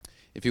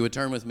If you would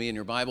turn with me in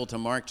your Bible to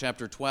Mark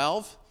chapter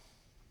 12.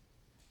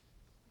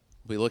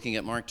 We'll be looking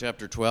at Mark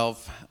chapter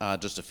 12,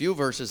 just a few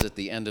verses at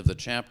the end of the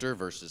chapter,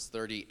 verses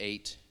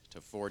 38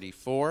 to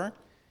 44.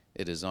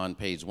 It is on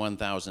page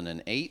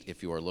 1008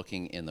 if you are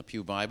looking in the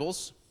Pew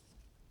Bibles.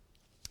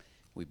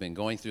 We've been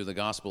going through the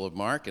Gospel of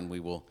Mark, and we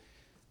will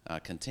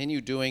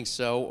continue doing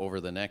so over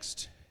the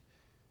next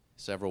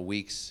several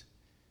weeks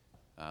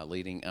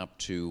leading up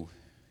to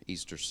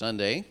Easter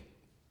Sunday.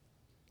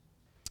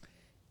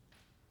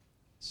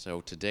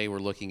 So today we're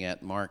looking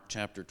at Mark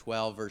chapter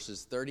 12,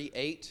 verses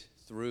 38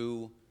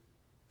 through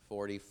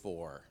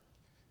 44.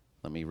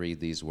 Let me read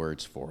these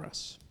words for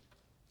us.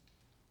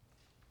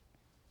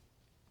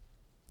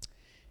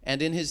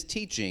 And in his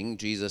teaching,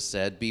 Jesus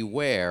said,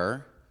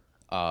 "Beware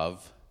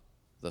of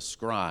the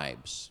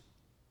scribes,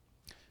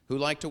 who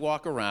like to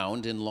walk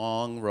around in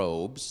long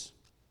robes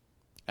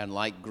and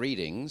like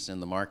greetings in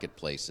the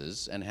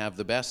marketplaces and have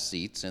the best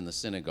seats in the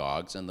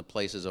synagogues and the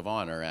places of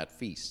honor at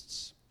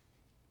feasts,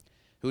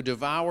 who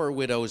devour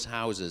widows'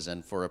 houses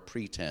and for a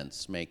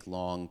pretense make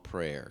long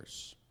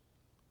prayers.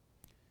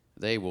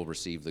 They will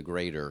receive the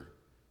greater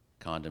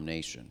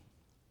condemnation."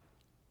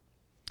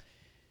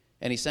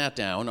 And he sat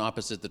down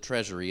opposite the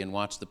treasury and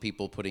watched the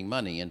people putting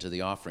money into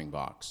the offering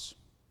box.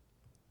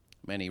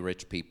 Many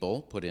rich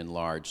people put in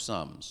large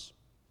sums.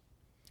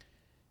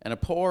 And a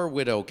poor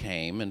widow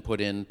came and put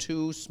in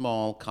 2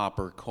 small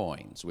copper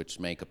coins,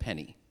 which make a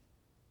penny.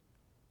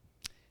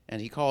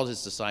 And he called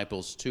his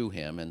disciples to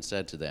him and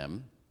said to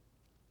them,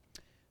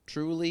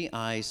 "Truly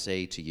I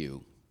say to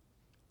you,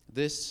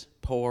 this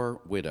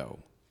poor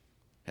widow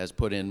has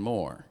put in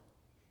more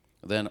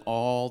than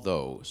all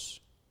those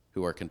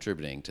who are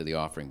contributing to the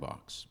offering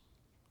box.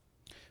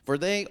 For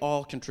they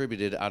all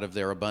contributed out of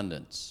their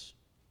abundance,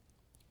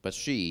 but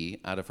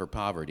she, out of her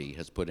poverty,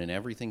 has put in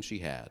everything she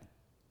had,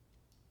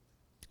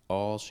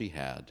 all she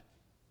had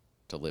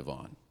to live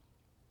on."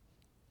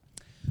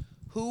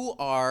 Who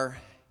are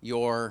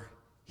your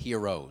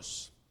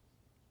heroes?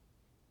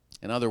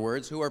 In other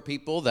words, who are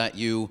people that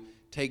you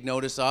take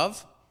notice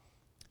of,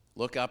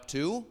 look up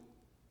to,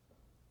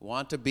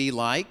 want to be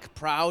like,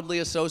 proudly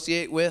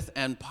associate with,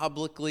 and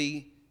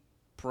publicly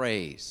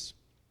praise?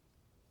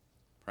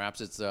 Perhaps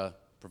it's a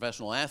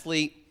professional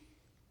athlete,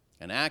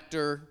 an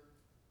actor,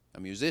 a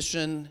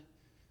musician.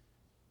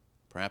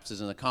 Perhaps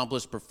it's an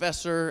accomplished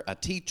professor, a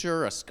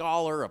teacher, a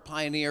scholar, a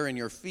pioneer in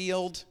your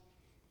field.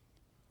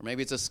 Or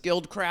maybe it's a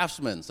skilled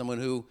craftsman, someone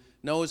who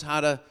knows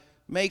how to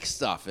make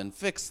stuff and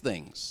fix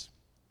things.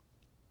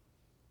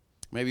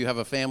 Maybe you have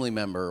a family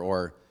member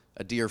or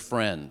a dear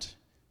friend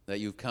that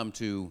you've come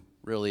to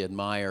really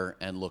admire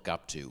and look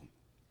up to.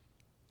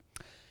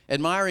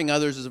 Admiring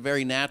others is a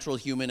very natural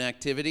human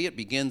activity. It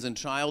begins in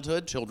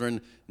childhood.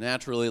 Children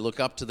naturally look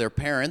up to their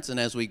parents, and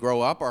as we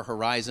grow up, our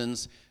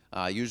horizons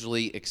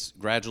usually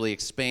gradually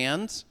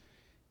expand.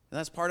 And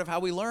that's part of how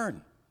we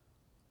learn.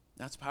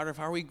 That's part of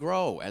how we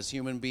grow as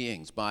human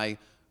beings, by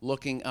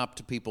looking up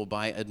to people,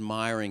 by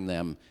admiring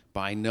them,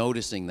 by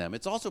noticing them.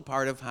 It's also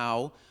part of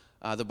how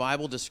the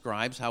Bible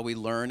describes how we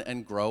learn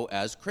and grow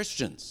as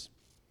Christians.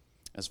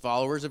 As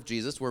followers of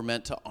Jesus, we're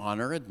meant to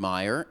honor,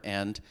 admire,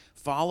 and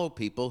follow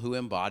people who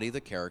embody the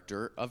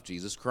character of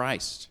Jesus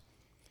Christ.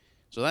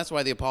 So that's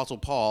why the Apostle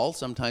Paul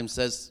sometimes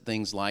says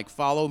things like,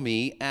 "Follow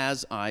me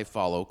as I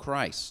follow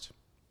Christ."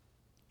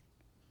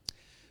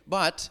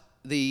 But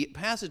the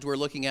passage we're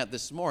looking at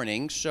this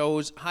morning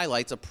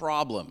highlights a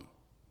problem.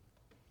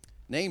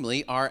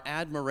 Namely, our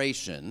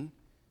admiration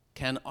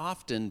can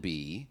often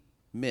be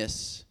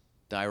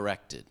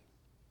misdirected.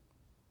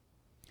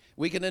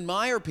 We can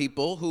admire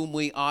people whom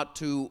we ought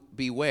to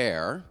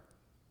beware,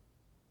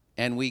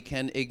 and we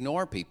can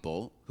ignore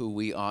people who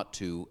we ought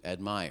to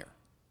admire.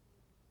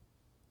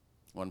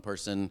 One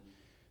person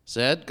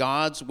said,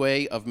 "God's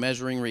way of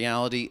measuring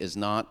reality is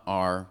not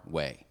our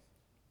way."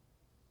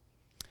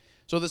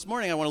 So this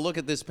morning I want to look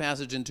at this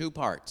passage in 2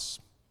 parts.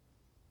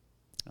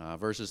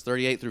 Verses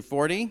 38 through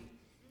 40,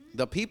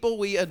 the people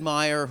we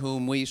admire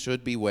whom we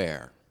should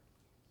beware.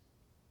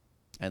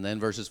 And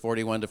then verses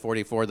 41 to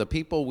 44, the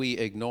people we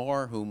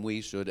ignore whom we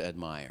should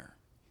admire.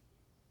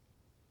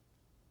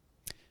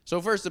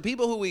 So first, the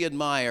people who we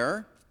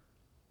admire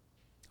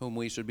whom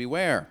we should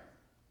beware.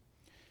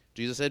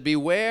 Jesus said,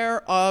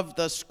 "Beware of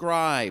the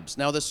scribes."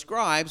 Now, the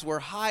scribes were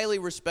highly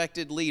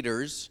respected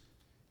leaders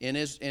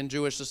in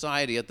Jewish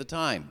society at the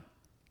time.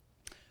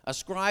 A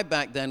scribe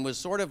back then was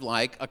sort of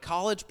like a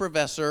college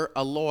professor,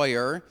 a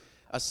lawyer,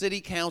 a city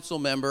council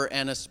member,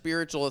 and a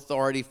spiritual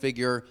authority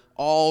figure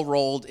all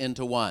rolled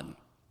into one.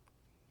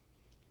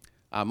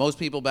 Most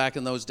people back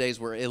in those days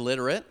were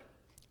illiterate,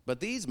 but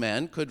these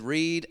men could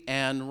read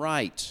and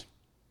write.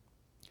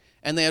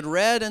 And they had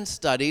read and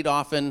studied,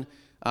 often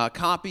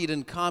copied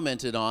and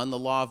commented on the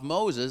law of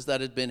Moses that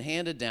had been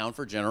handed down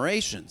for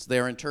generations.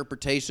 Their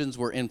interpretations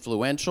were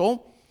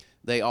influential.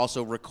 They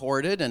also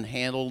recorded and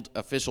handled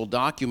official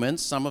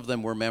documents. Some of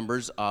them were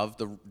members of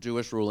the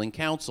Jewish ruling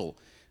council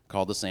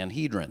called the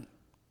Sanhedrin.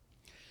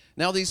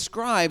 Now, these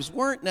scribes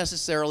weren't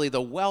necessarily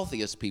the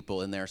wealthiest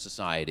people in their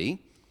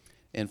society.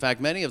 In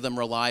fact, many of them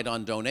relied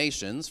on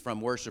donations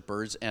from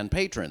worshipers and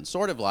patrons,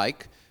 sort of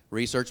like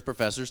research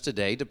professors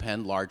today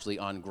depend largely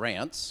on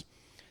grants,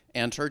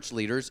 and church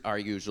leaders are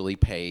usually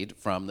paid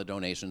from the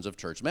donations of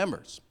church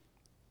members.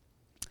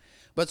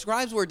 But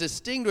scribes were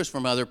distinguished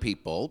from other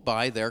people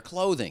by their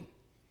clothing,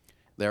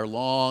 their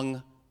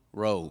long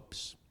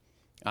robes.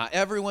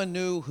 Everyone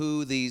knew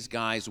who these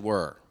guys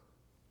were.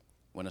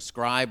 When a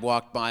scribe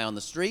walked by on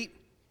the street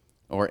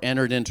or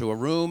entered into a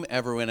room,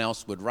 everyone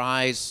else would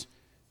rise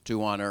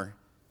to honor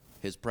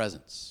his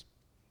presence.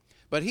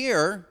 But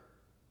here,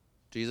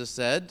 Jesus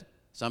said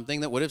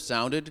something that would have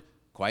sounded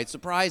quite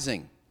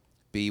surprising.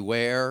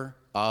 Beware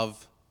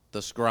of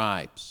the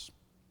scribes.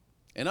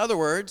 In other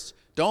words,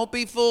 don't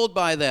be fooled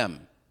by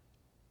them.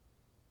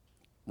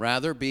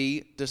 Rather,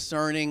 be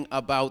discerning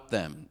about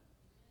them.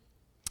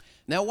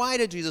 Now, why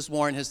did Jesus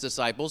warn his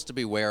disciples to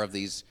beware of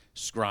these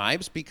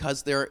scribes?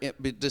 Because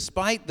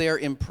despite their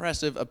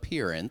impressive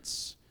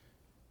appearance,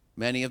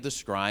 many of the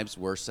scribes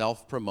were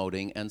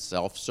self-promoting and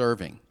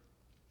self-serving.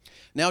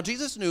 Now,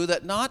 Jesus knew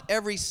that not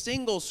every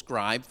single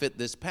scribe fit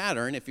this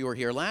pattern. If you were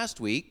here last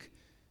week,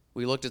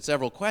 we looked at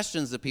several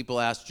questions that people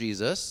asked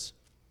Jesus,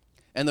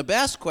 and the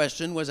best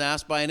question was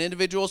asked by an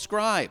individual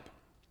scribe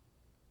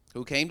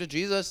who came to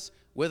Jesus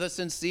with a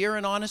sincere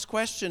and honest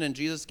question, and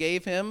Jesus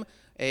gave him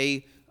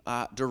a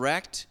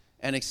direct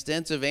and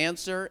extensive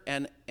answer,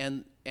 and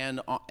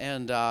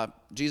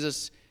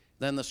Jesus,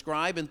 then the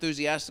scribe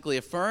enthusiastically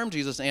affirmed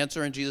Jesus'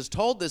 answer, and Jesus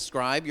told this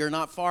scribe, "You're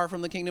not far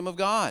from the kingdom of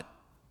God."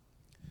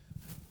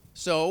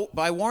 So,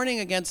 by warning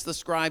against the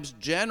scribes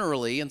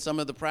generally and some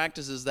of the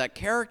practices that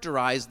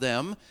characterized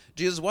them,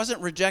 Jesus wasn't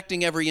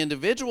rejecting every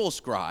individual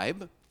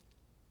scribe.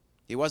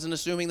 He wasn't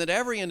assuming that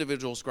every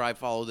individual scribe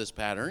followed this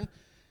pattern.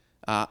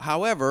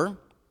 However,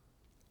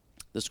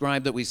 the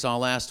scribe that we saw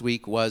last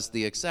week was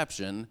the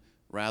exception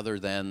rather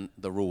than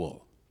the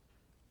rule.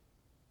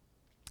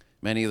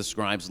 Many of the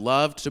scribes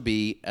loved to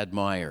be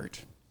admired.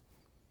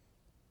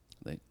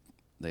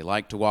 They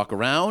liked to walk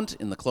around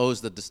in the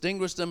clothes that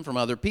distinguished them from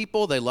other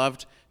people. They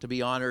loved to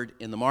be honored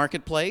in the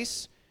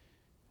marketplace,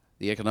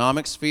 the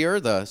economic sphere,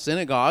 the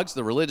synagogues,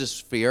 the religious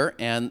sphere,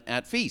 and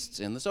at feasts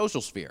in the social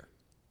sphere.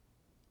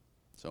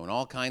 So in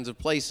all kinds of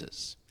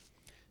places.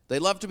 They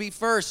loved to be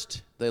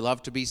first. They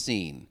loved to be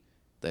seen.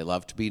 They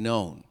loved to be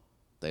known.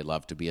 They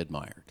loved to be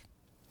admired.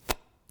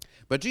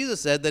 But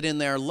Jesus said that in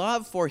their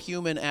love for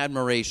human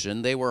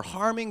admiration, they were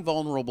harming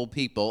vulnerable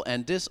people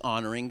and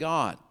dishonoring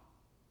God.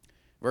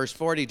 Verse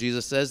 40,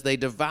 Jesus says, they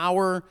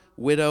devour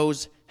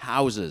widows'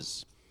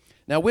 houses.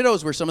 Now,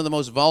 widows were some of the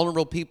most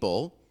vulnerable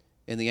people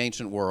in the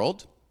ancient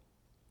world.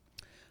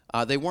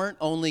 They weren't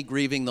only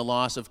grieving the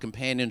loss of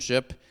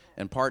companionship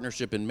and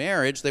partnership in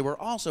marriage, they were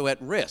also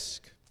at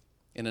risk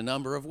in a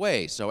number of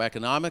ways. So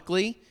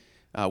economically,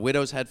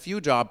 widows had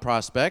few job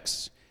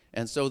prospects,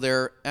 and so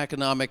their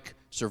economic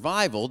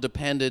survival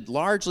depended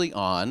largely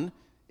on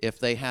if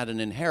they had an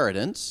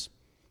inheritance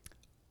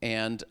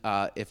and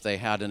if they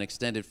had an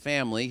extended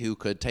family who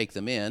could take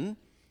them in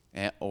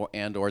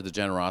or the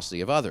generosity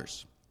of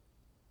others.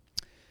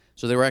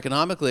 So they were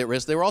economically at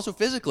risk. They were also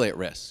physically at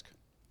risk.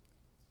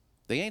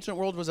 The ancient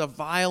world was a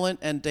violent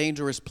and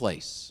dangerous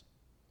place,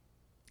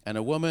 and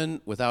a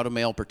woman without a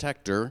male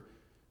protector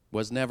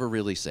was never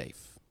really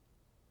safe.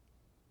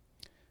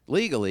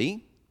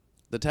 Legally,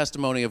 the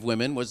testimony of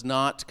women was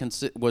not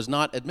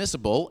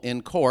admissible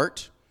in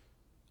court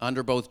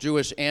under both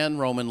Jewish and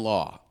Roman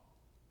law.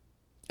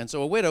 And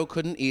so a widow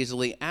couldn't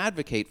easily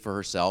advocate for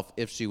herself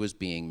if she was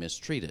being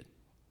mistreated.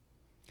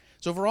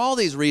 So for all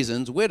these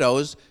reasons,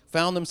 widows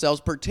found themselves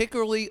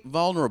particularly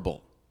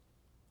vulnerable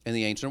in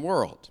the ancient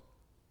world.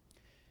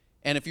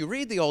 And if you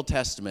read the Old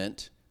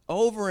Testament,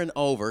 over and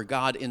over,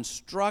 God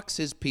instructs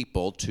his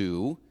people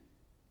to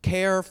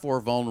care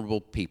for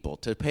vulnerable people,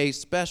 to pay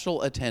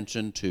special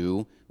attention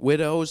to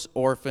widows,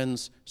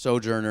 orphans,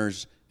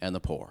 sojourners, and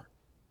the poor.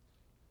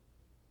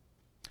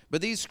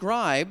 But these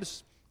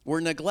scribes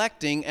were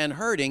neglecting and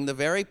hurting the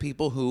very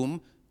people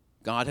whom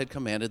God had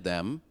commanded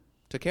them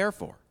to care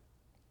for.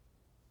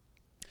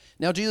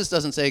 Now, Jesus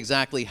doesn't say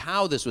exactly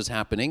how this was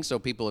happening, so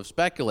people have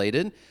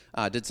speculated.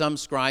 Did some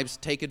scribes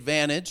take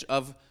advantage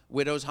of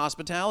widows'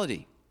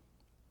 hospitality?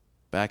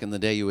 Back in the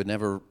day, you would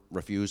never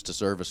refuse to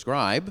serve a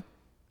scribe.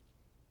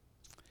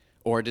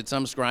 Or did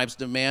some scribes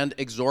demand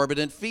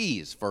exorbitant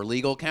fees for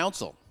legal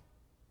counsel?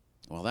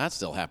 Well, that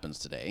still happens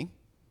today.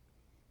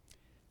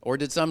 Or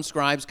did some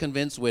scribes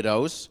convince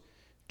widows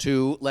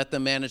to let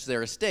them manage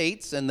their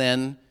estates and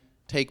then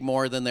take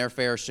more than their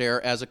fair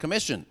share as a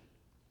commission?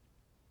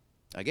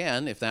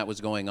 Again, if that was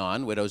going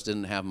on, widows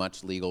didn't have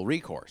much legal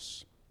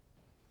recourse.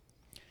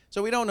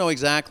 So we don't know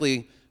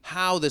exactly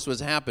how this was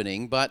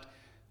happening, but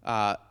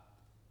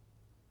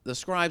the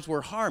scribes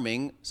were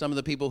harming some of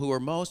the people who were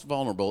most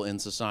vulnerable in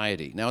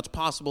society. Now, it's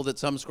possible that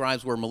some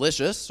scribes were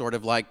malicious, sort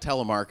of like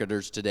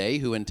telemarketers today,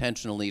 who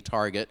intentionally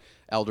target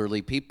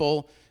elderly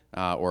people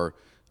or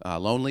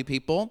lonely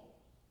people.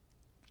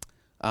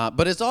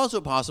 But it's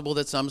also possible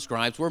that some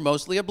scribes were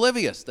mostly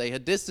oblivious. They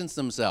had distanced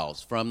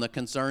themselves from the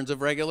concerns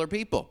of regular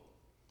people.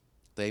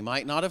 They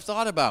might not have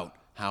thought about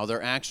how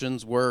their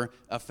actions were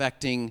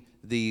affecting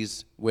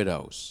these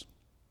widows.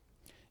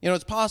 You know,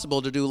 it's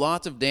possible to do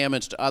lots of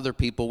damage to other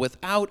people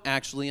without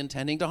actually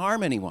intending to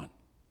harm anyone,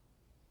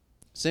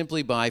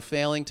 simply by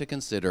failing to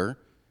consider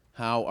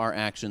how our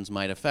actions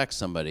might affect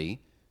somebody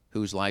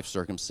whose life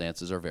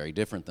circumstances are very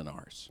different than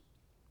ours.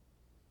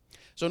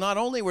 So not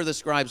only were the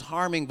scribes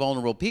harming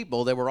vulnerable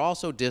people, they were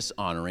also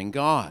dishonoring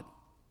God.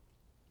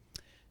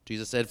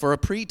 Jesus said, for a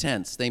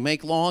pretense, they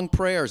make long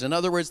prayers. In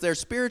other words, their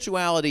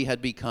spirituality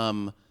had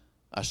become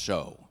a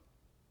show.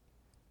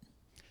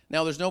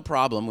 Now, there's no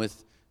problem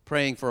with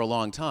praying for a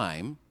long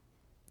time.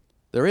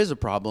 There is a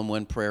problem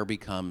when prayer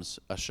becomes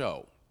a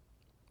show.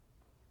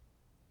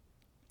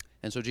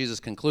 And so Jesus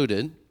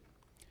concluded,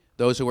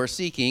 those who are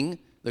seeking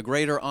the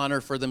greater honor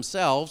for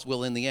themselves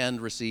will in the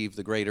end receive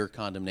the greater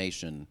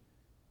condemnation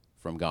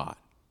from God.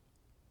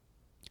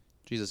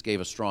 Jesus gave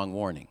a strong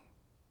warning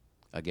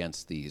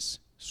against these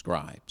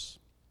scribes.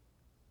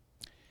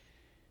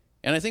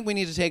 And I think we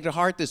need to take to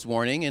heart this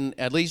warning in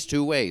at least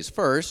two ways.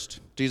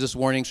 First, Jesus'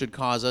 warning should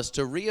cause us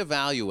to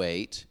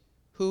reevaluate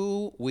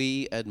who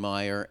we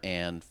admire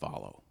and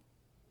follow.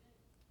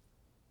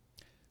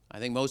 I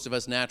think most of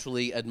us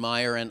naturally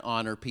admire and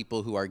honor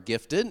people who are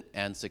gifted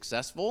and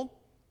successful,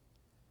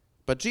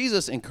 but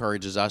Jesus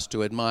encourages us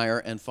to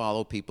admire and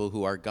follow people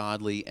who are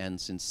godly and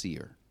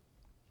sincere.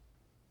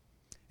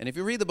 And if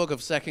you read the book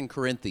of 2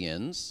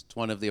 Corinthians, it's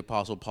one of the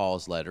Apostle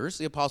Paul's letters,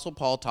 the Apostle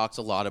Paul talks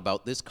a lot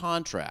about this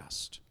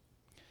contrast.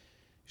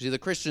 You see, the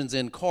Christians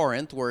in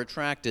Corinth were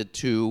attracted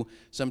to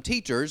some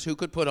teachers who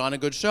could put on a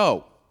good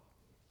show.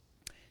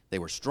 They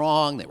were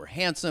strong, they were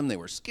handsome, they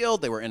were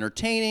skilled, they were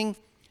entertaining.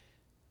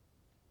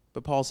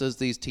 But Paul says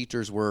these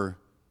teachers were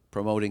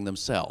promoting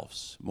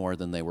themselves more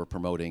than they were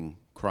promoting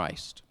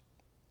Christ.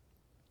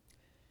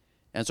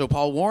 And so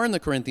Paul warned the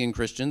Corinthian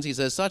Christians. He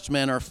says, such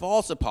men are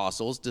false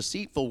apostles,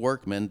 deceitful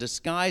workmen,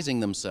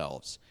 disguising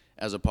themselves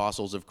as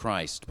apostles of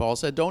Christ. Paul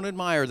said, don't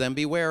admire them,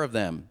 beware of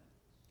them.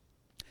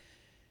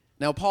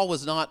 Now, Paul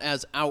was not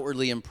as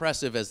outwardly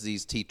impressive as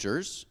these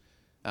teachers.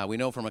 We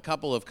know from a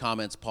couple of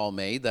comments Paul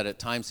made that at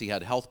times he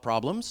had health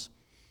problems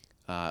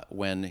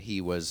when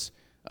he was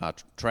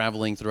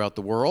traveling throughout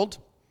the world.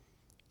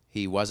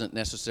 He wasn't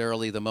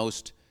necessarily the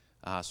most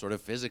sort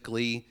of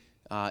physically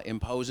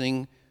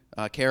imposing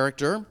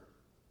character.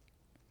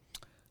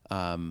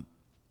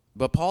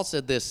 But Paul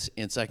said this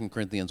in 2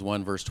 Corinthians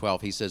 1, verse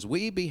 12. He says,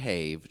 we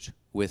behaved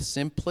with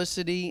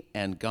simplicity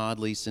and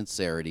godly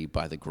sincerity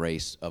by the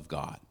grace of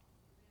God.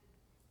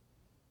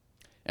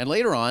 And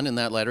later on in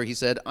that letter, he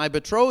said, I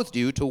betrothed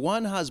you to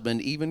one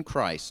husband, even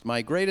Christ.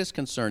 My greatest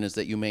concern is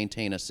that you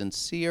maintain a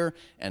sincere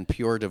and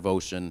pure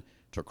devotion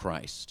to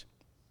Christ.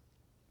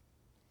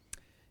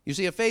 You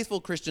see, a faithful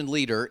Christian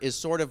leader is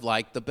sort of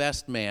like the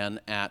best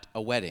man at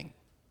a wedding.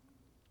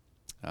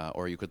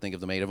 Or you could think of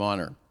the maid of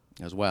honor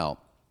as well.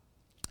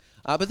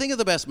 But think of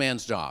the best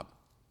man's job.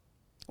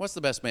 What's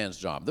the best man's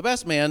job? The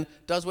best man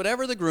does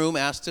whatever the groom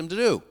asks him to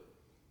do.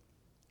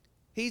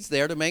 He's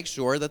there to make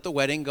sure that the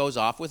wedding goes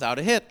off without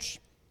a hitch.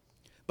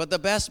 But the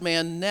best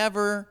man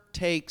never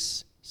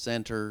takes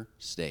center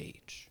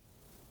stage.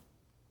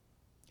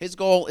 His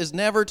goal is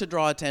never to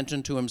draw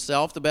attention to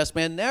himself. The best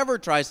man never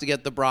tries to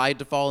get the bride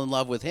to fall in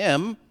love with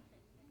him.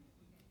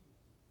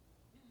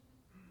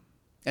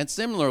 And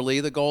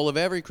similarly, the goal of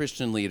every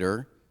Christian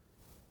leader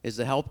is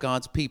to help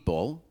God's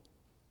people,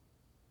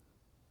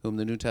 whom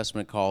the New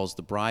Testament calls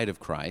the bride of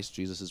Christ,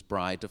 Jesus'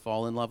 bride, to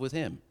fall in love with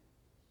him.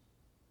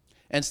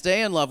 And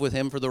stay in love with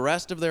him for the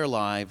rest of their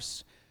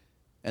lives.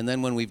 And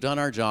then when we've done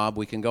our job,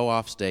 we can go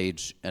off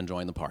stage and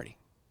join the party.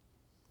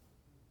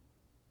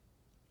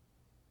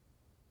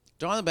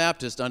 John the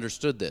Baptist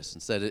understood this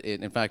and said,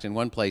 in fact, in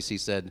one place he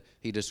said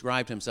he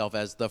described himself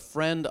as the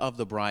friend of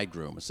the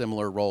bridegroom, a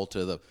similar role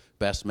to the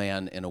best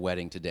man in a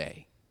wedding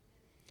today.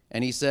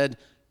 And he said,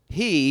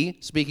 he,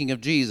 speaking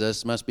of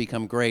Jesus, must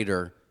become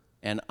greater,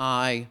 and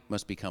I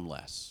must become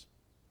less.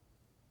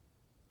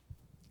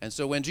 And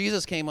so when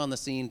Jesus came on the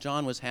scene,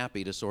 John was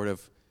happy to sort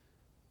of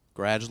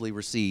gradually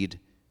recede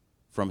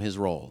from his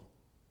role.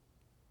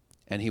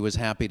 And he was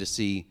happy to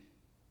see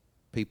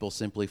people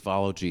simply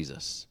follow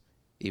Jesus,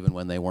 even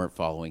when they weren't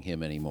following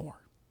him anymore.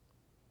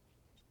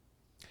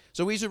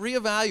 So we should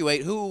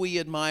reevaluate who we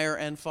admire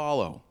and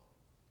follow.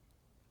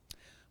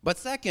 But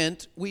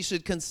second, we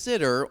should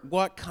consider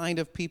what kind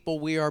of people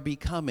we are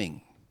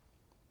becoming.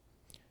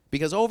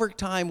 Because over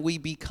time, we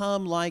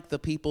become like the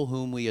people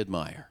whom we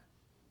admire.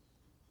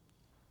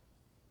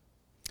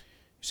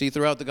 See,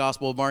 throughout the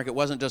Gospel of Mark, it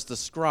wasn't just the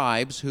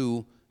scribes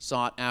who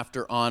sought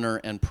after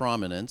honor and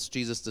prominence.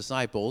 Jesus'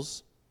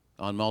 disciples,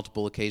 on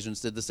multiple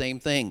occasions, did the same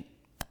thing.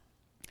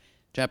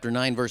 Chapter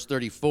 9, verse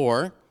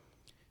 34,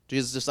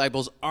 Jesus'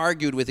 disciples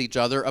argued with each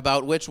other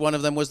about which one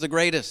of them was the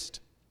greatest.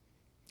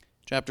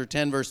 Chapter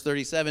 10, verse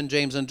 37,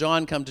 James and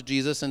John come to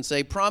Jesus and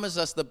say, promise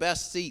us the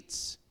best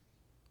seats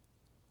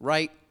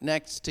right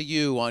next to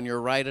you on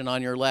your right and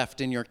on your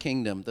left in your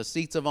kingdom, the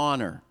seats of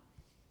honor.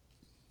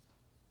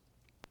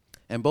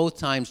 And both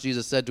times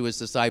Jesus said to his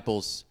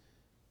disciples,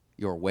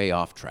 you're way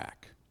off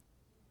track.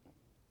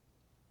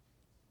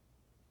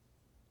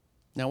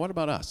 Now, what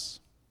about us?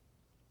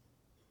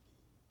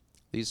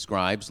 These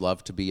scribes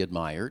love to be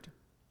admired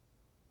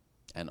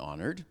and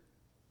honored.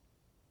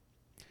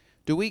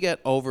 Do we get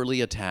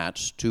overly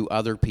attached to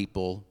other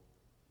people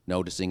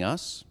noticing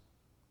us,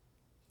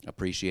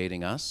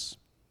 appreciating us,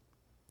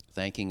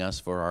 thanking us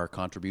for our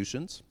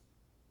contributions?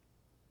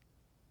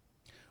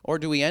 Or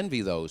do we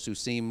envy those who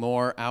seem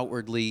more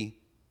outwardly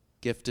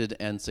gifted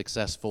and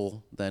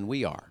successful than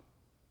we are?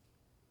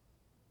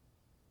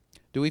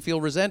 Do we feel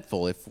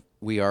resentful if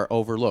we are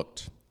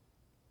overlooked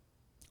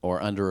or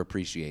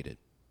underappreciated?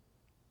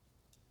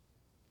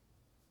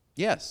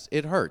 Yes,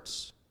 it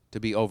hurts to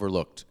be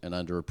overlooked and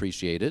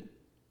underappreciated.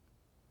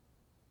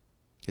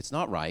 It's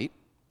not right,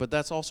 but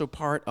that's also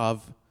part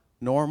of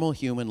normal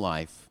human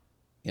life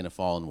in a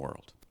fallen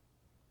world.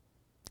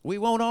 We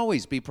won't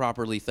always be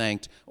properly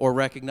thanked or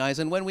recognized,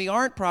 and when we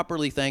aren't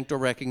properly thanked or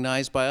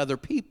recognized by other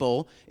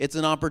people, it's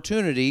an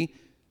opportunity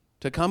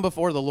to come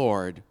before the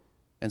Lord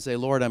and say,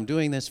 Lord, I'm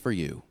doing this for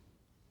you,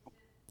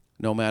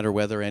 no matter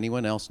whether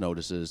anyone else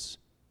notices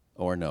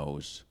or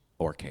knows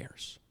or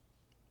cares.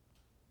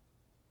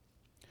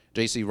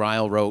 J.C.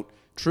 Ryle wrote,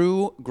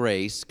 "True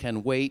grace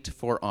can wait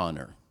for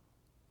honor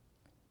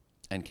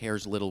and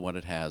cares little what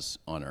it has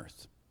on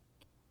earth."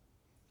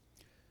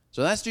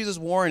 So that's Jesus'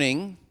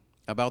 warning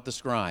about the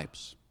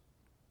scribes,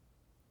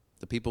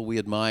 the people we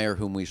admire,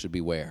 whom we should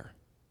beware.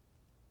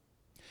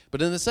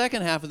 But in the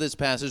second half of this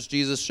passage,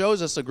 Jesus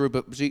shows us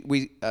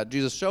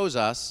Jesus shows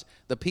us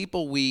the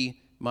people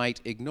we might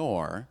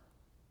ignore,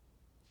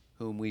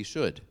 whom we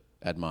should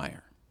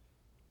admire.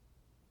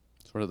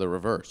 Sort of the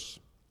reverse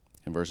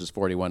in verses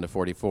 41 to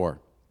 44.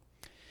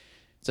 It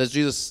says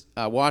Jesus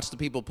watched the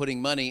people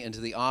putting money into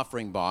the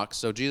offering box.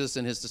 So Jesus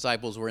and his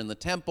disciples were in the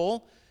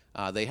temple.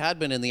 They had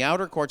been in the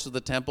outer courts of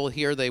the temple.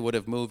 Here they would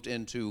have moved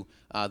into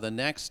the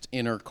next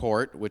inner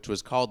court, which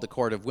was called the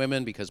court of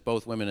women, because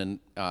both women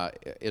and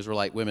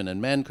Israelite women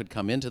and men could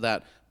come into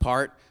that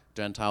part.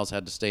 Gentiles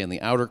had to stay in the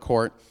outer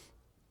court.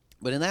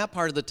 But in that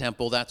part of the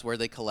temple, that's where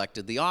they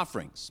collected the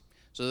offerings.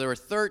 So there were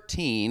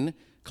 13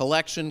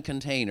 collection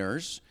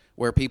containers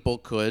where people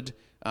could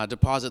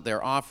deposit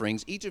their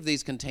offerings. Each of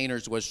these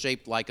containers was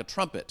shaped like a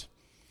trumpet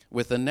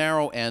with a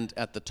narrow end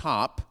at the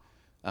top,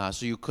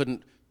 so you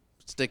couldn't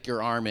stick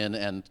your arm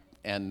in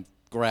and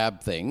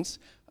grab things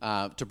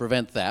to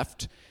prevent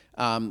theft.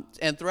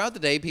 And throughout the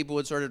day, people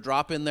would sort of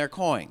drop in their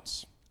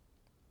coins.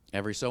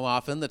 Every so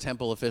often, the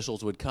temple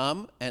officials would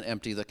come and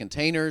empty the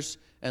containers,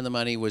 and the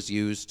money was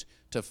used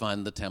to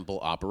fund the temple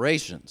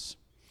operations.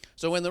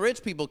 So when the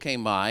rich people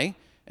came by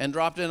and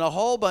dropped in a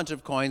whole bunch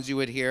of coins, you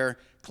would hear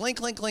clink,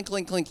 clink, clink,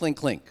 clink, clink, clink,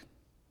 clink.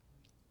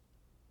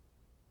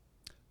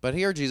 But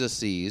here Jesus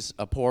sees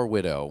a poor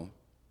widow,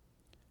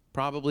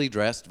 probably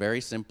dressed very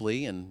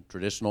simply in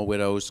traditional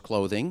widow's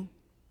clothing,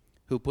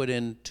 who put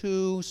in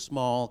 2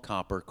 small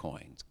copper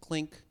coins.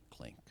 Clink,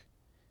 clink.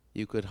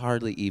 You could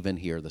hardly even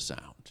hear the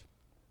sound.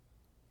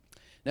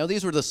 Now,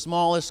 these were the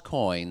smallest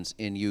coins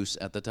in use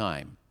at the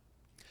time.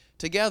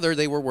 Together,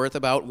 they were worth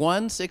about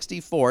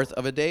 1/64th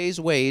of a day's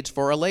wage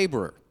for a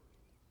laborer.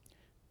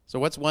 So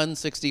what's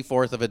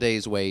 1/64th of a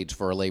day's wage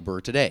for a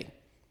laborer today?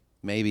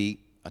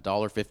 Maybe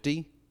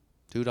 $1.50,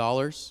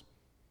 $2.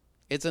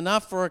 It's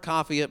enough for a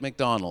coffee at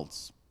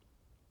McDonald's.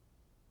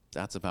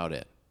 That's about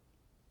it.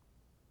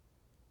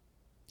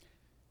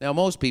 Now,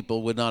 most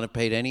people would not have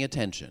paid any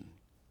attention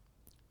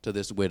to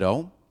this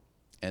widow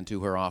and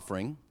to her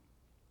offering.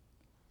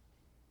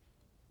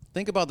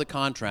 Think about the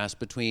contrast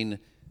between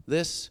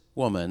this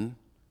woman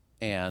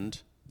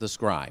and the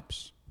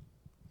scribes.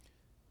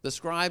 The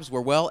scribes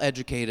were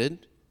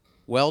well-educated,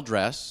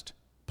 well-dressed,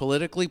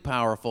 politically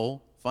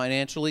powerful,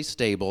 financially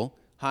stable,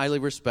 highly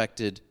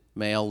respected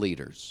male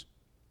leaders.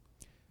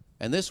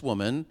 And this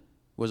woman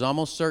was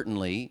almost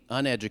certainly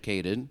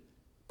uneducated,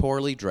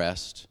 poorly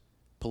dressed,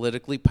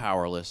 politically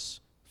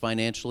powerless,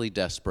 financially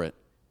desperate,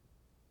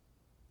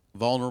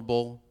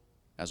 vulnerable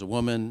as a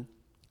woman,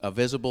 a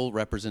visible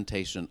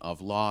representation of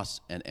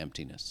loss and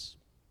emptiness.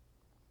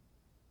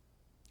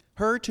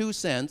 Her 2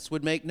 cents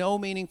would make no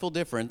meaningful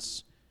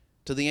difference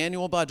to the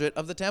annual budget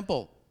of the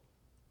temple.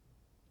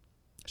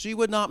 She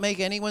would not make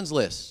anyone's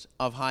list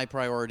of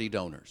high-priority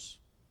donors.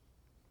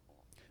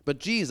 But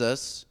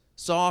Jesus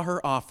saw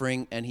her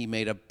offering, and he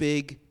made a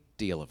big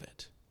deal of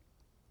it.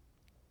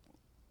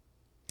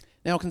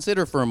 Now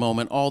consider for a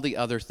moment all the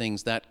other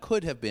things that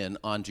could have been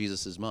on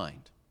Jesus'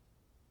 mind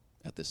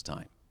at this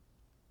time.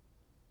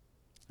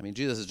 I mean,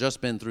 Jesus has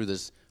just been through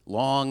this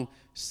long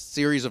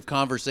series of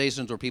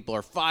conversations where people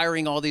are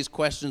firing all these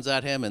questions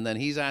at him, and then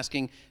he's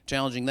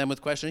challenging them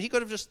with questions. He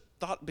could have just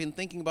been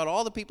thinking about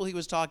all the people he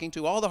was talking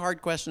to, all the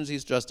hard questions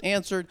he's just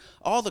answered,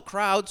 all the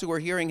crowds who were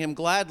hearing him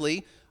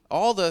gladly,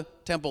 all the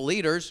temple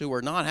leaders who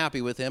were not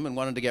happy with him and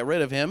wanted to get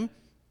rid of him.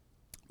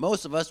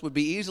 Most of us would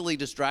be easily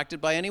distracted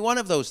by any one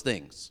of those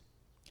things.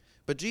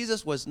 But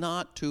Jesus was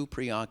not too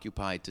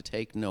preoccupied to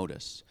take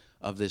notice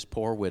of this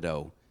poor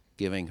widow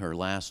giving her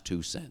last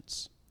 2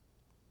 cents.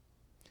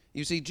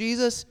 You see,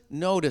 Jesus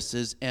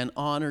notices and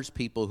honors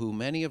people who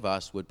many of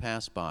us would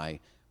pass by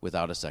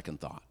without a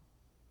second thought.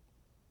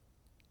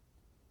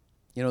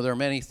 You know, there are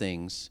many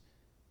things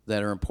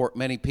that are important,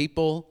 many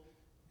people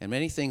and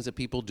many things that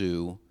people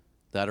do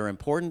that are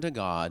important to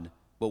God,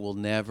 but will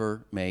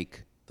never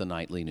make the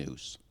nightly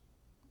news.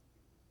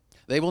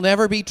 They will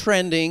never be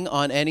trending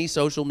on any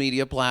social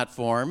media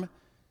platform.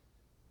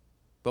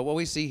 But what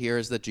we see here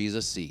is that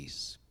Jesus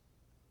sees.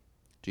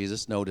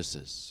 Jesus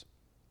notices.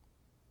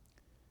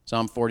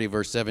 Psalm 40,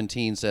 verse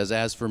 17 says,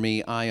 "As for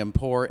me, I am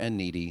poor and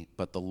needy,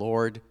 but the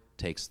Lord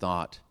takes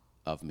thought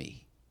of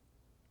me."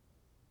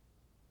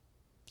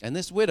 And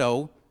this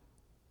widow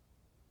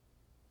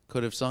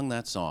could have sung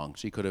that song.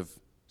 She could have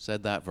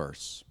said that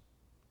verse.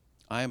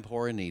 I am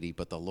poor and needy,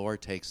 but the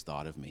Lord takes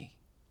thought of me.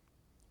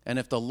 And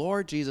if the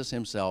Lord Jesus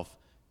himself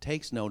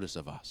takes notice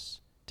of us,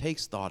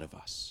 takes thought of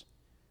us,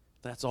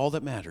 that's all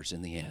that matters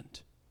in the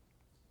end.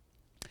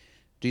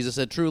 Jesus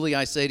said, "Truly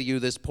I say to you,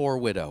 this poor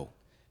widow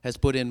has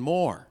put in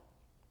more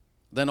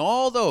than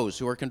all those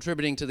who are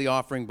contributing to the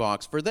offering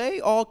box, for they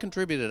all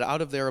contributed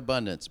out of their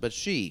abundance, but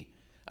she,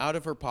 out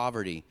of her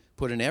poverty,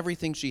 put in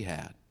everything she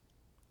had,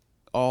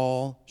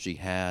 all she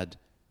had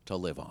to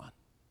live on."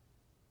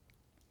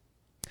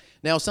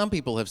 Now, some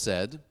people have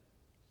said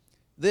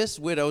this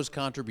widow's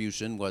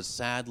contribution was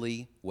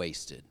sadly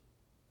wasted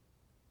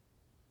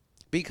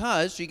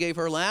because she gave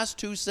her last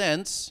 2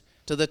 cents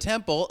to the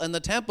temple, and the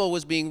temple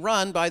was being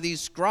run by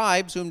these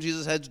scribes whom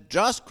Jesus had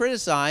just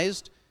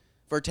criticized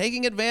for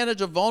taking advantage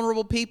of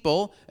vulnerable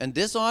people and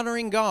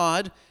dishonoring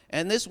God,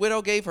 and this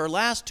widow gave her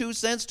last 2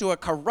 cents to a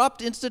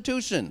corrupt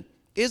institution.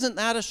 Isn't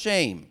that a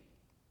shame?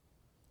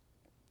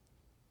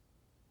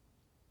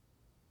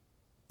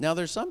 Now,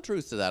 there's some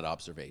truth to that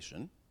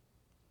observation,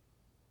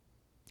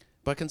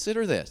 but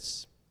consider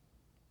this.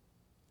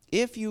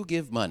 If you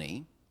give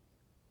money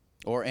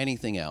or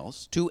anything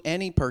else to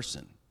any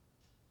person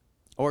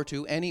or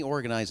to any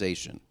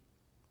organization,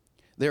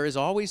 there is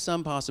always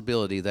some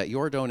possibility that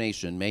your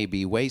donation may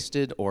be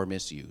wasted or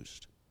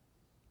misused.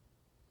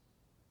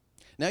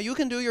 Now, you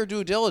can do your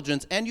due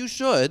diligence, and you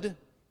should,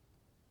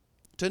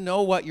 to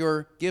know what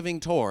you're giving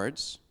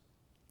towards.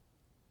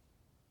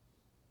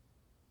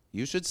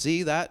 You should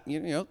see that,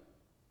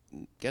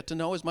 get to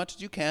know as much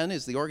as you can.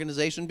 Is the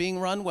organization being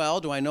run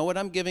well? Do I know what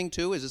I'm giving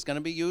to? Is this going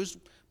to be used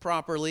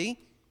properly?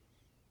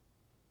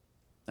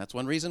 That's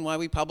one reason why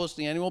we publish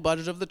the annual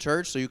budget of the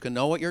church, so you can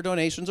know what your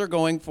donations are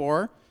going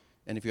for.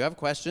 And if you have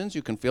questions,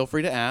 you can feel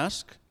free to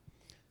ask.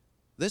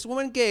 This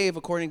woman gave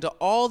according to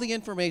all the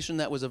information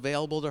that was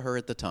available to her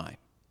at the time.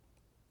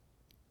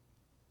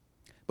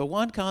 But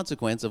one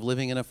consequence of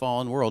living in a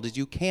fallen world is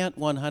you can't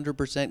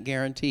 100%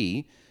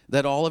 guarantee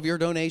that all of your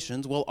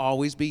donations will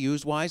always be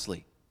used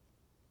wisely.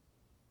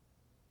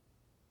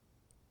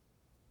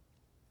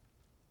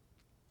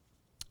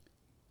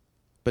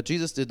 But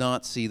Jesus did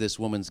not see this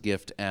woman's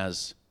gift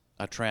as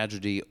a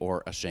tragedy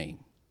or a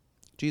shame.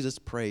 Jesus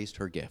praised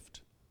her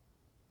gift,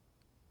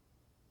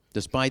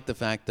 despite the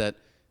fact that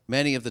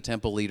many of the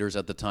temple leaders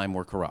at the time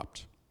were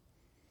corrupt.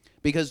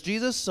 Because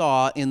Jesus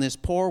saw in this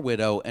poor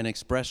widow an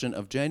expression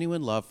of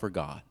genuine love for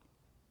God.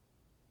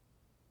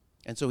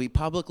 And so he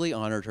publicly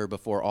honored her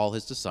before all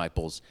his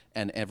disciples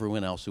and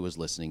everyone else who was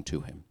listening to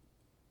him.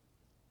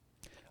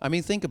 I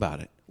mean, think about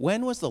it.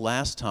 When was the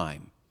last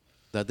time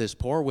that this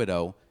poor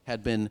widow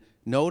had been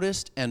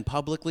noticed and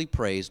publicly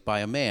praised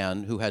by a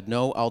man who had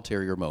no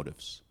ulterior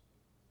motives?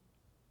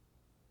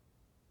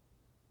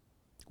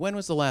 When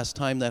was the last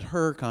time that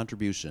her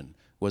contribution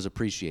was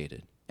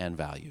appreciated and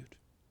valued?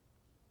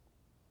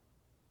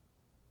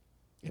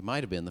 It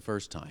might have been the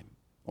first time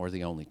or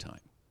the only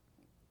time.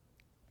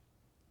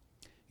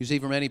 You see,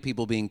 for many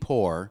people, being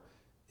poor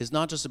is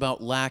not just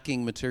about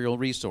lacking material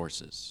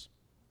resources.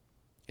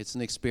 It's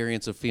an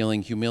experience of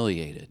feeling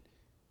humiliated,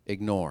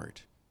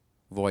 ignored,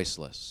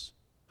 voiceless,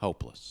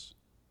 hopeless.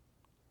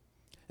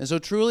 And so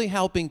truly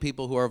helping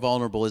people who are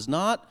vulnerable is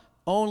not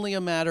only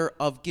a matter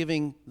of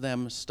giving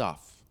them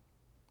stuff.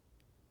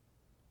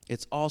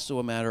 It's also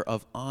a matter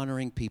of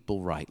honoring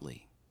people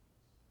rightly,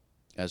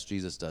 as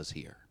Jesus does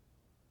here,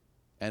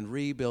 and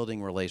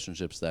rebuilding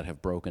relationships that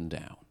have broken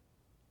down.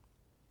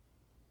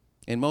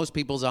 In most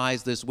people's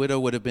eyes, this widow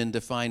would have been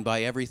defined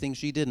by everything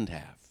she didn't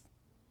have.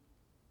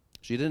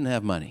 She didn't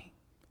have money.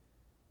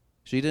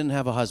 She didn't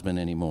have a husband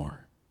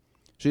anymore.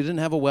 She didn't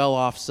have a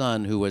well-off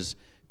son who was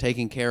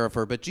taking care of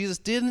her. But Jesus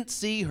didn't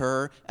see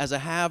her as a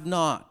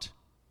have-not.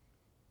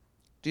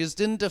 Jesus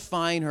didn't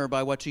define her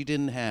by what she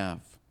didn't have.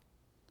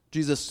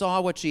 Jesus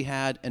saw what she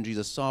had, and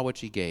Jesus saw what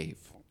she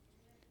gave.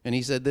 And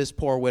he said, this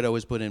poor widow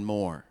has put in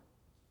more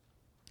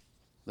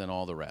than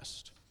all the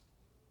rest.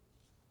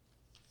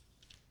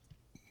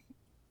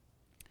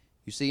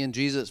 You see,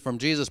 from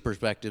Jesus'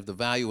 perspective, the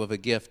value of a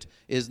gift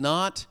is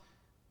not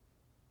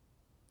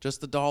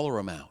just the dollar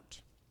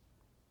amount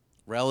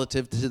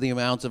relative to the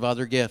amounts of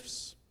other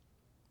gifts.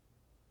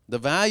 The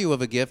value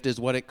of a gift is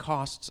what it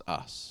costs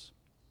us,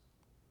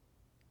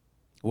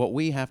 what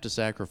we have to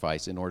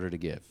sacrifice in order to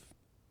give.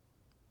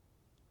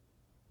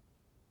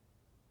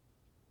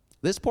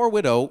 This poor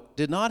widow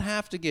did not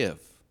have to give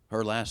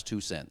her last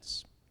 2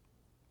 cents.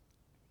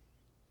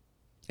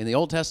 In the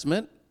Old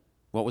Testament,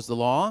 what was the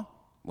law?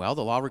 Well,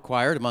 the law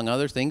required, among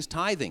other things,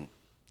 tithing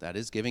That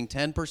is, giving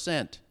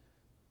 10%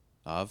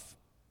 of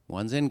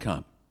one's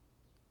income.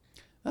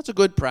 That's a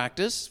good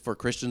practice for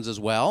Christians as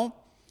well.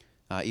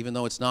 Even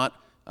though it's not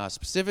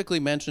specifically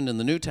mentioned in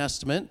the New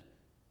Testament,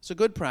 it's a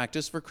good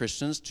practice for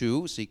Christians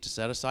to seek to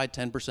set aside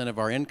 10% of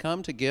our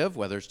income to give,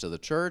 whether it's to the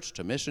church,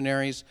 to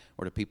missionaries,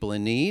 or to people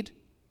in need.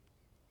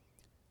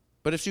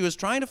 But if she was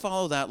trying to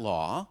follow that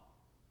law,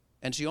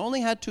 and she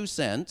only had 2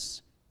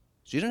 cents,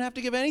 she didn't have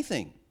to give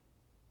anything,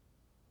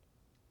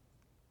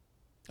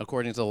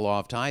 according to the law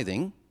of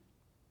tithing.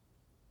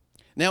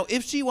 Now,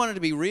 if she wanted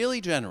to be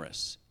really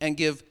generous and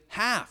give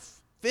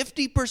half,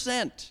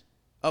 50%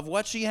 of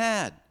what she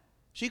had,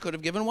 she could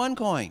have given 1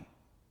 coin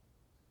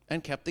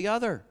and kept the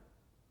other.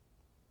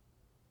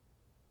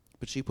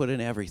 But she put in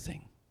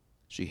everything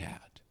she had.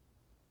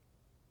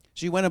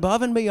 She went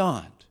above and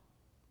beyond.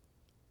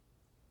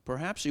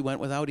 Perhaps she went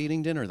without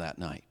eating dinner that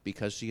night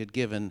because she had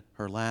given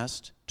her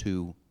last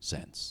 2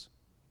 cents.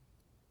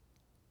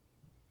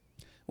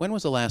 When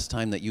was the last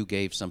time that you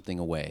gave something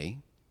away,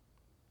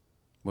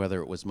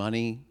 whether it was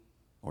money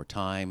or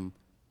time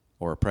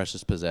or a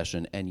precious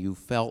possession, and you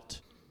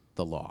felt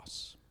the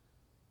loss?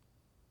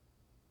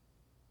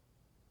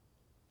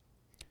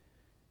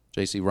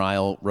 J.C.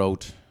 Ryle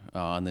wrote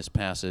on this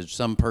passage,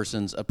 "Some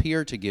persons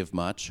appear to give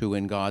much who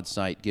in God's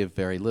sight give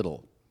very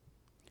little.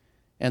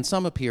 And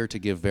some appear to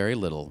give very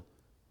little,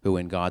 who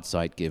in God's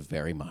sight give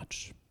very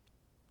much.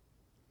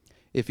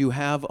 If you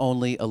have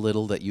only a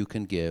little that you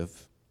can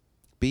give,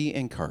 be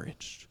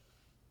encouraged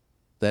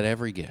that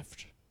every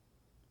gift,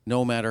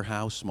 no matter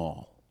how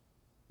small,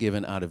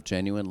 given out of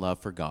genuine love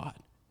for God,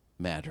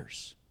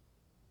 matters.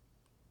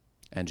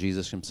 And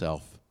Jesus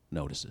himself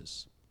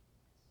notices."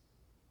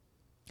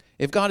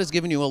 If God has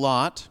given you a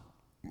lot,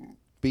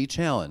 be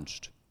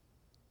challenged.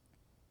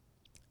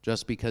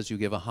 Just because you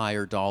give a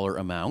higher dollar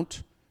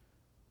amount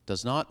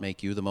does not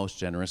make you the most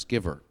generous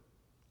giver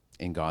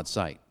in God's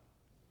sight.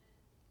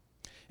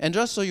 And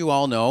just so you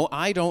all know,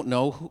 I don't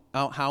know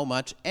how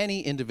much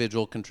any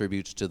individual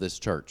contributes to this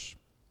church.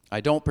 I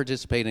don't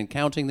participate in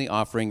counting the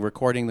offering,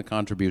 recording the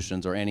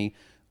contributions, or any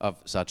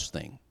of such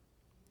thing.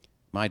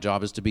 My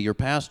job is to be your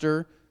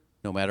pastor,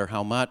 no matter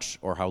how much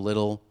or how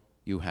little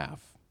you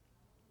have.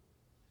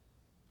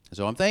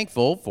 So I'm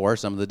thankful for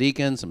some of the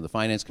deacons, some of the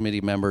finance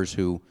committee members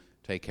who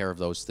take care of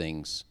those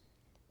things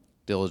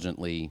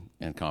diligently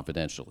and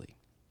confidentially.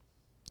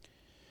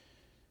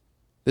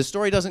 This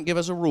story doesn't give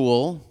us a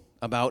rule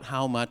about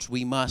how much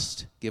we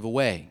must give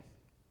away.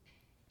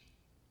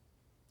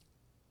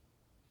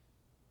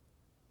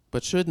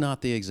 But should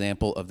not the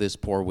example of this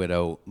poor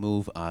widow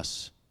move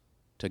us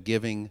to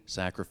giving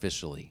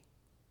sacrificially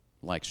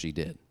like she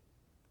did?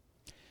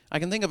 I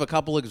can think of a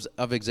couple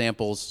of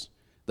examples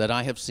that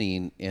I have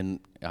seen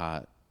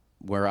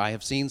where I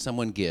have seen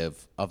someone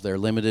give of their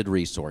limited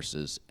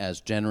resources as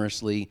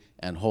generously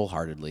and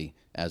wholeheartedly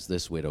as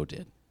this widow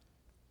did.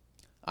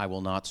 I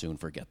will not soon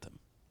forget them.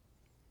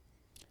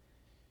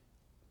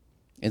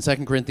 In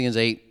 2 Corinthians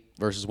 8,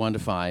 verses 1 to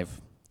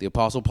 5, the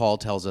Apostle Paul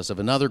tells us of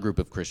another group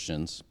of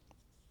Christians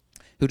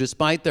who,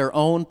 despite their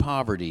own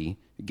poverty,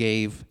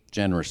 gave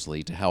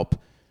generously to help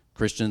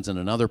Christians in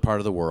another part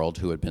of the world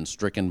who had been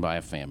stricken by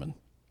a famine.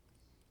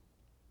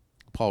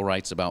 Paul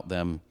writes about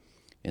them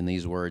in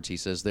these words. He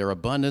says, "Their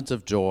abundance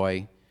of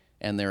joy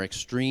and their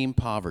extreme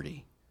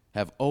poverty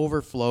have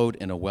overflowed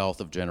in a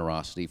wealth of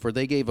generosity, for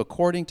they gave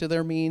according to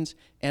their means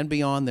and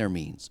beyond their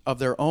means, of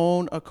their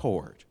own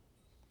accord.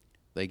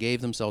 They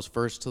gave themselves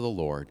first to the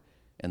Lord,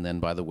 and then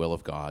by the will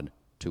of God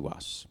to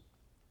us."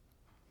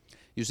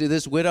 You see,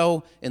 this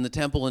widow in the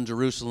temple in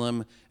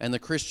Jerusalem and the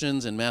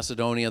Christians in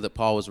Macedonia that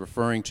Paul was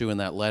referring to in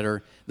that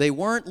letter, they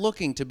weren't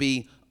looking to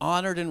be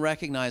honored and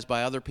recognized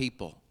by other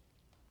people.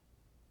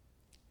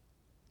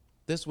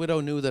 This widow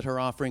knew that her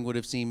offering would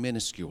have seemed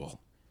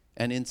minuscule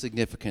and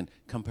insignificant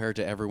compared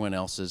to everyone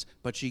else's,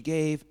 but she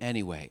gave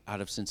anyway out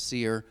of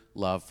sincere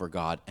love for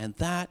God. And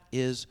that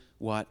is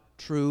what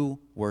true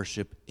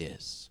worship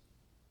is.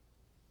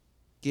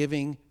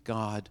 Giving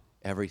God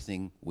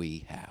everything we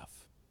have.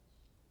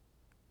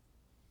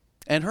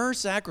 And her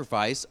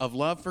sacrifice of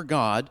love for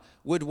God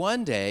would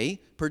one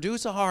day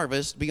produce a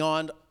harvest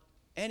beyond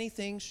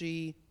anything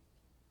she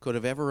could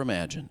have ever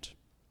imagined.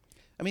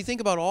 I mean,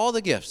 think about all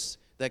the gifts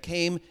that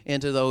came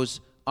into those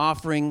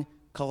offering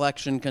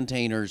collection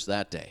containers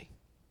that day.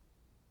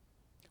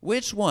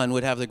 Which one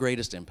would have the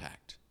greatest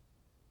impact?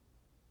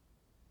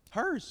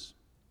 Hers.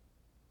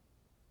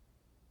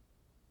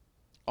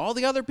 All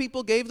the other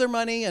people gave their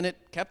money, and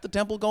it kept the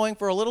temple going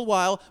for a little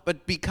while,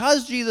 but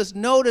because Jesus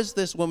noticed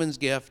this woman's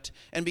gift,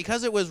 and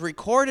because it was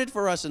recorded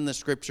for us in the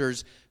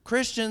Scriptures,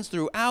 Christians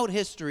throughout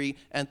history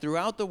and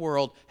throughout the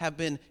world have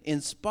been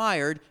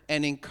inspired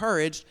and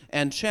encouraged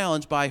and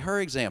challenged by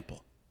her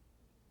example.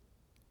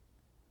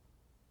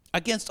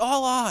 Against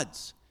all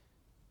odds,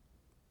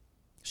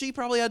 she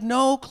probably had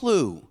no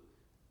clue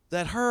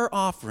that her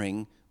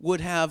offering would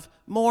have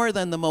more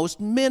than the most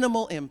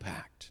minimal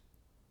impact.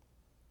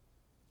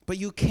 But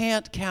you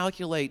can't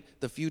calculate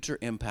the future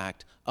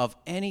impact of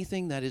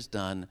anything that is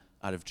done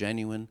out of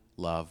genuine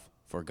love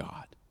for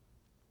God.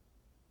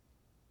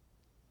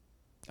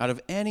 out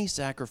of any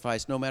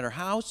sacrifice, no matter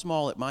how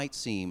small it might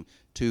seem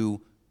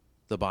to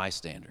the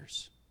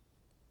bystanders.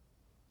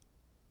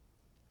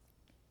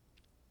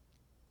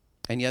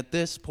 And yet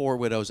this poor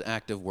widow's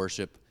act of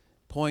worship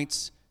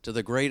points to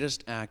the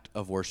greatest act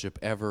of worship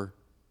ever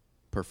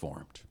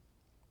performed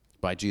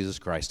by Jesus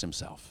Christ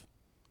himself.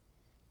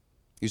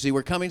 You see,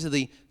 we're coming to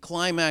the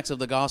climax of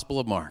the Gospel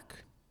of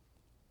Mark.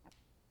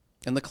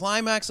 And the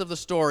climax of the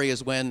story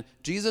is when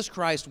Jesus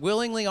Christ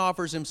willingly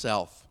offers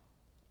himself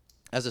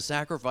as a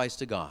sacrifice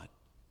to God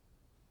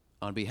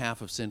on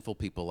behalf of sinful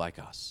people like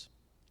us.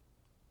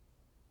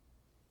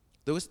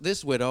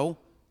 This widow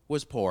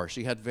was poor.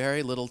 She had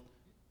very little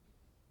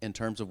in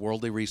terms of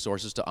worldly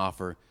resources to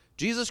offer.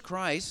 Jesus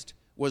Christ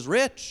was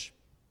rich,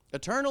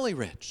 eternally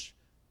rich,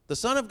 the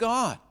Son of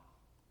God,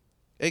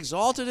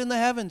 exalted in the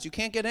heavens. You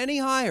can't get any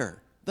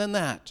higher than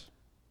that.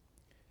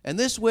 And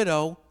this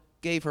widow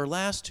gave her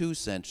last 2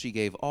 cents. She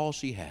gave all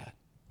she had.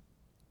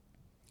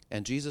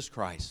 And Jesus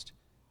Christ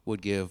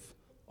would give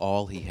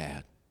all he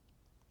had,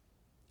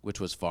 which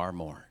was far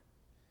more.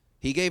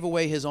 He gave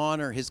away his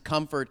honor, his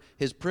comfort,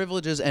 his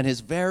privileges, and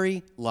his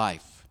very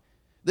life.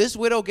 This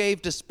widow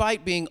gave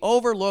despite being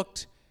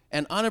overlooked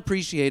and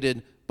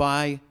unappreciated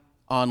by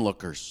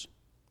onlookers.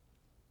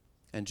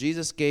 And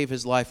Jesus gave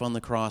his life on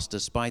the cross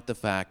despite the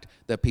fact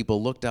that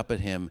people looked up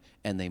at him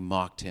and they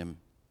mocked him.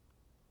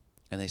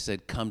 And they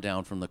said, "Come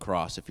down from the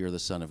cross if you're the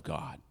Son of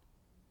God.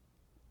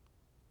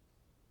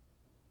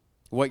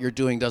 What you're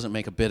doing doesn't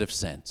make a bit of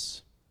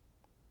sense."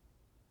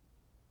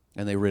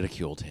 And they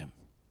ridiculed him.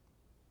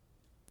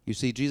 You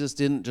see, Jesus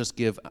didn't just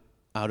give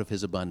out of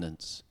his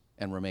abundance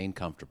and remain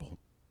comfortable.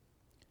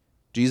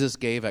 Jesus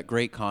gave at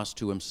great cost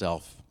to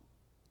himself.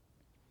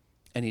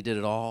 And he did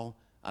it all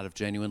out of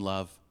genuine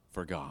love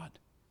for God.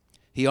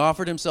 He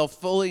offered himself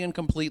fully and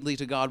completely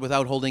to God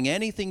without holding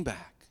anything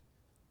back.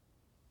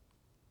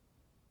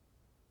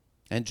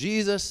 And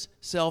Jesus'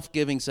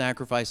 self-giving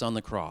sacrifice on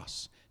the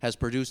cross has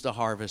produced a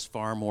harvest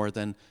far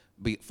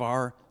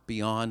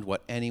beyond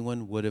what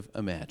anyone would have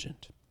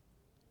imagined.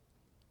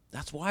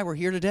 That's why we're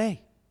here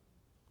today.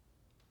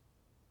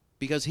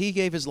 Because he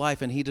gave his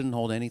life and he didn't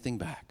hold anything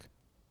back.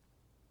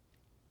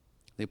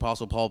 The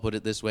Apostle Paul put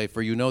it this way,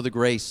 "For you know the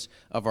grace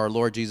of our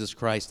Lord Jesus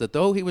Christ, that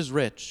though he was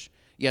rich,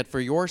 yet for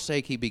your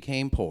sake he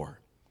became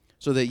poor,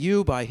 so that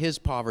you by his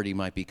poverty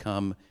might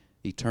become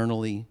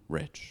eternally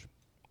rich."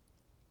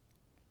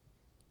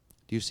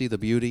 Do you see the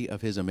beauty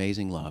of his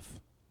amazing love?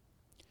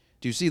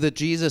 Do you see that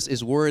Jesus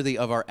is worthy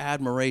of our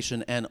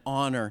admiration and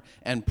honor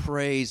and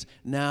praise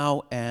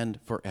now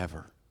and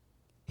forever?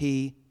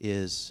 He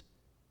is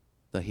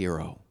the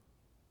hero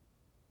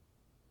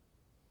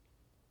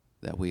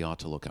that we ought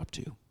to look up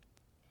to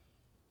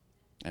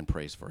and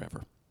praise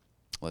forever.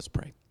 Let's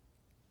pray.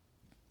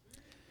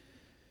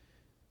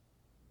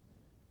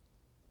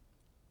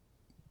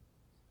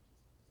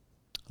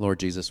 Lord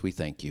Jesus, we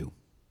thank you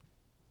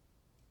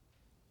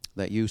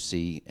that you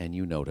see and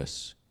you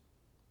notice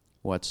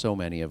what so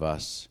many of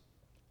us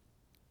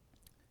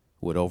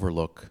would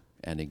overlook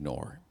and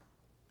ignore.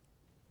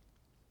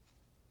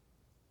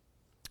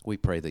 We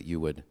pray that you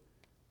would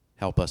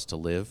help us to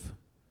live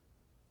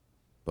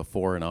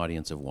before an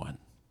audience of one,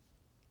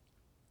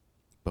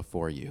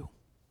 before you.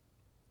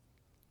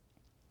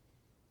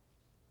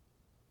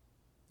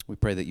 We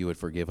pray that you would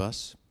forgive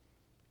us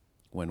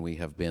when we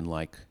have been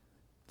like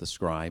the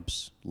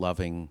scribes,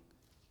 loving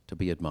to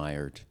be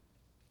admired,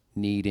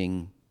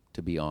 needing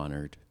to be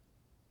honored,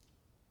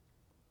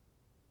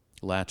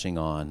 latching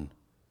on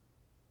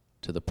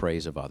to the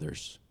praise of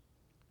others.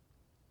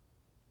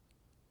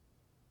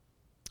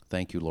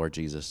 Thank you, Lord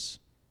Jesus,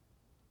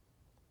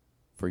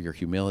 for your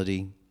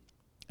humility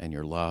and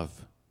your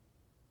love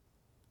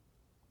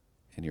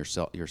and your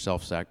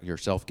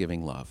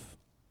self-giving love.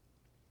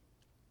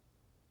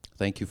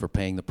 Thank you for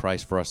paying the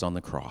price for us on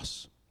the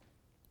cross.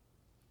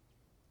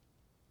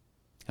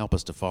 Help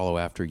us to follow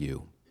after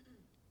you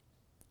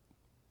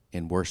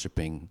in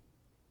worshiping,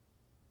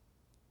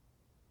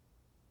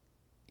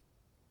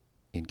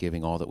 in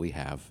giving all that we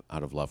have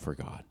out of love for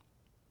God,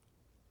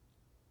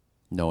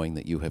 knowing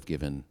that you have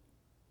given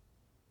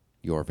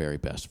your very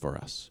best for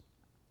us.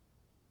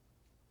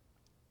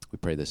 We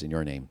pray this in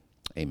your name.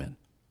 Amen.